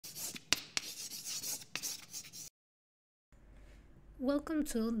Welcome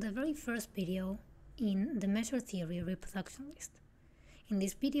to the very first video in the measure theory reproduction list. In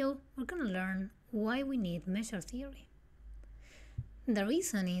this video, we're going to learn why we need measure theory. The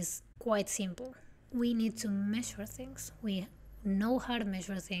reason is quite simple. We need to measure things. We know how to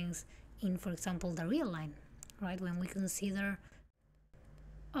measure things in, for example, the real line, right? When we consider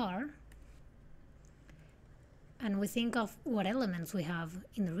R and we think of what elements we have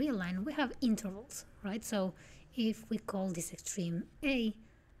in the real line, we have intervals, right? So if we call this extreme A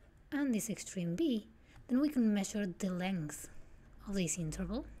and this extreme B, then we can measure the length of this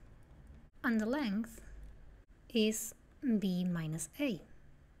interval. And the length is B minus A.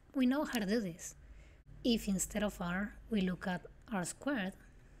 We know how to do this. If instead of R, we look at R squared,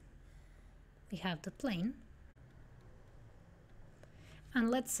 we have the plane. And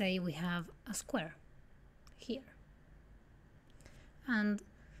let's say we have a square here. And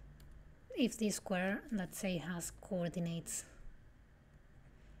if this square, let's say, has coordinates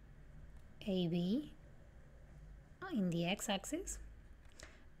AB in the x-axis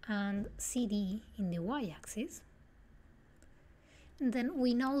and CD in the y-axis, then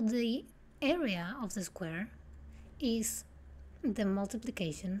we know the area of the square is the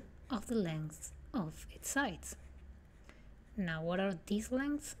multiplication of the lengths of its sides. Now, what are these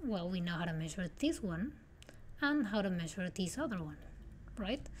lengths? Well, we know how to measure this one and how to measure this other one,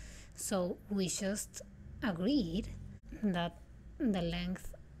 right? So we just agreed that the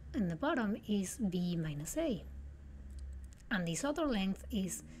length in the bottom is B minus A, and this other length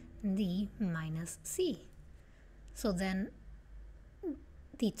is D minus C. So then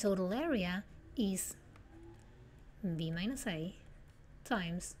the total area is B minus A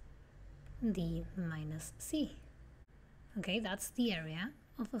times D minus C. Okay, that's the area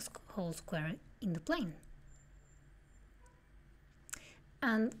of a whole square in the plane.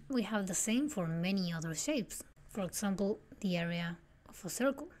 And we have the same for many other shapes. For example, the area of a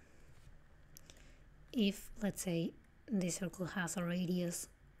circle. If, let's say, this circle has a radius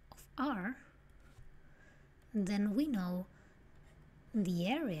of R, then we know the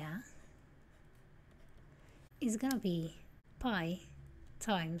area is gonna be pi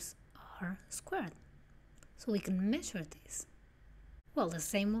times R squared. So we can measure this. Well, the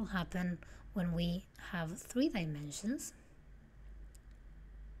same will happen when we have 3 dimensions.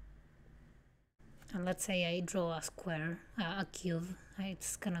 And let's say I draw a square, a cube.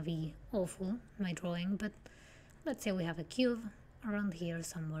 It's gonna be awful, my drawing, but let's say we have a cube around here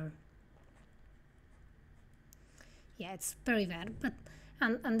somewhere. Yeah, it's very bad, but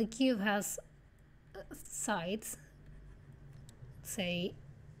and the cube has sides, say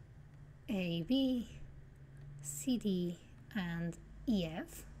AB, CD, and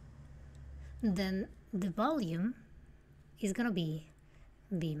EF. Then the volume is gonna be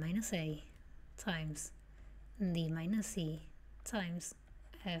B minus A times D minus C times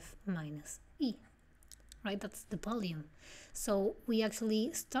F minus E, right? That's the volume. So we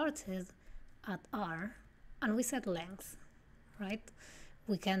actually started at R and we set length, right?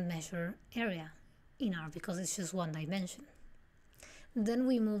 We can't measure area in R because it's just one dimension. Then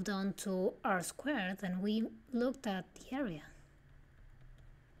we moved on to R squared and we looked at the area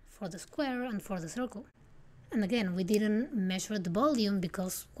for the square and for the circle. And again, we didn't measure the volume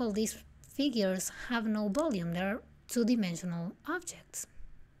because, well, these figures have no volume. They're two-dimensional objects.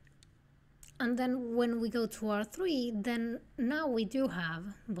 And then when we go to R3, then now we do have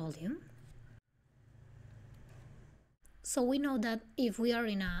volume. So we know that if we are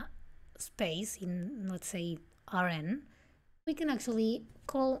in a space, in, let's say, Rn, we can actually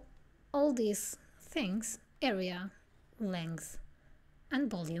call all these things area, length,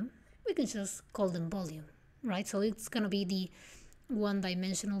 and volume. We can just call them volume, right? So it's going to be the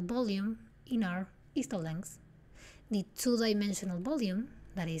one-dimensional volume in R is the length. The two-dimensional volume,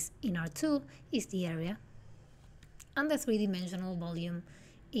 that is in R2, is the area. And the three-dimensional volume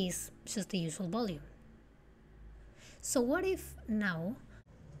is just the usual volume. So what if now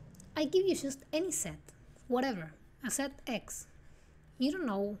I give you just any set, whatever, a set X. You don't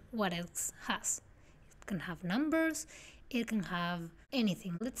know what X has. It can have numbers, it can have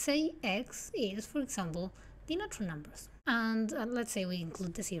anything. Let's say X is, for example, the natural numbers. And let's say we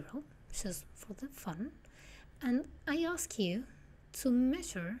include the 0, just for the fun. And I ask you to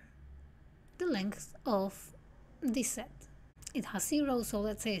measure the length of this set. It has 0, so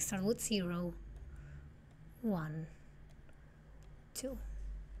let's say I start with 0, 1, 2,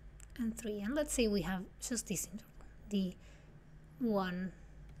 and 3. And let's say we have just this interval, the 1,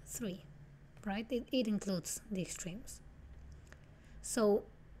 3, right? It includes the extremes. So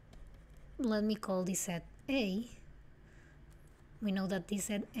let me call this set A. We know that this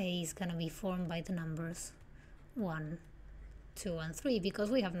set A is going to be formed by the numbers 1, 2, and 3, because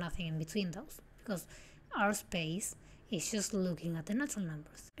we have nothing in between those, because our space is just looking at the natural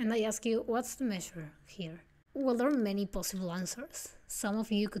numbers. And I ask you, what's the measure here? Well, there are many possible answers. Some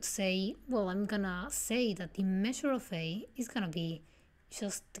of you could say, well, I'm gonna say that the measure of A is gonna be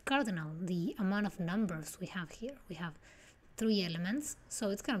just the cardinal, the amount of numbers we have here. We have 3 elements, so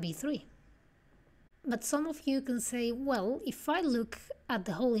it's gonna be 3. But some of you can say, well, if I look at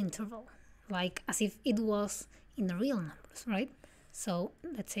the whole interval, like as if it was in the real numbers, right? So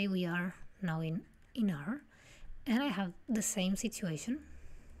let's say we are now in R, and I have the same situation.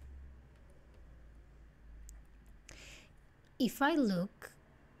 If I look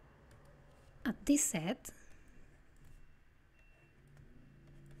at this set,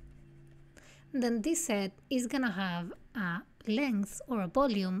 then this set is gonna have a length or a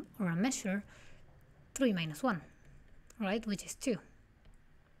volume or a measure 3 minus 1, right? Which is 2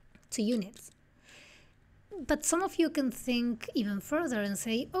 units. But some of you can think even further and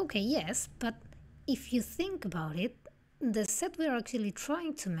say, okay, yes, but if you think about it, the set we're actually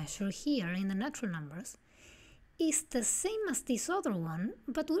trying to measure here in the natural numbers is the same as this other one,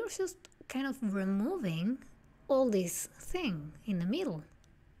 but we're just kind of removing all this thing in the middle,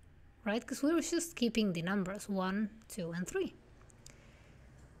 right? Because we were just keeping the numbers 1, 2, and 3.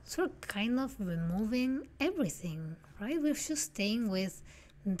 So we're kind of removing everything, right? We're just staying with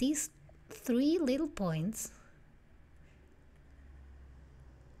these 3 little points,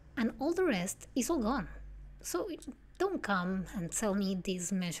 and all the rest is all gone. So don't come and tell me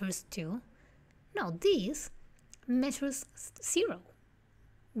this measures 2. No, this measures 0,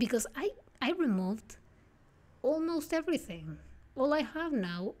 because I removed almost everything. All I have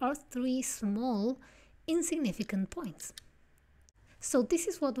now are 3 small, insignificant points. So this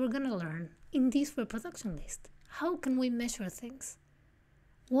is what we're gonna learn in this reproduction list. How can we measure things?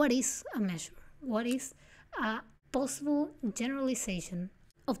 What is a measure? What is a possible generalization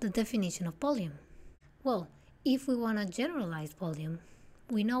of the definition of volume? Well, if we want to generalize volume,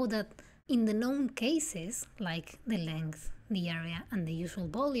 we know that in the known cases, like the length, the area, and the usual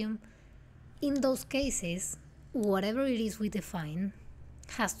volume, in those cases, whatever it is we define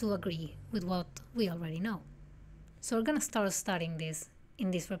has to agree with what we already know. So we're gonna start studying this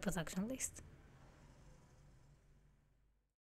in this reproduction list.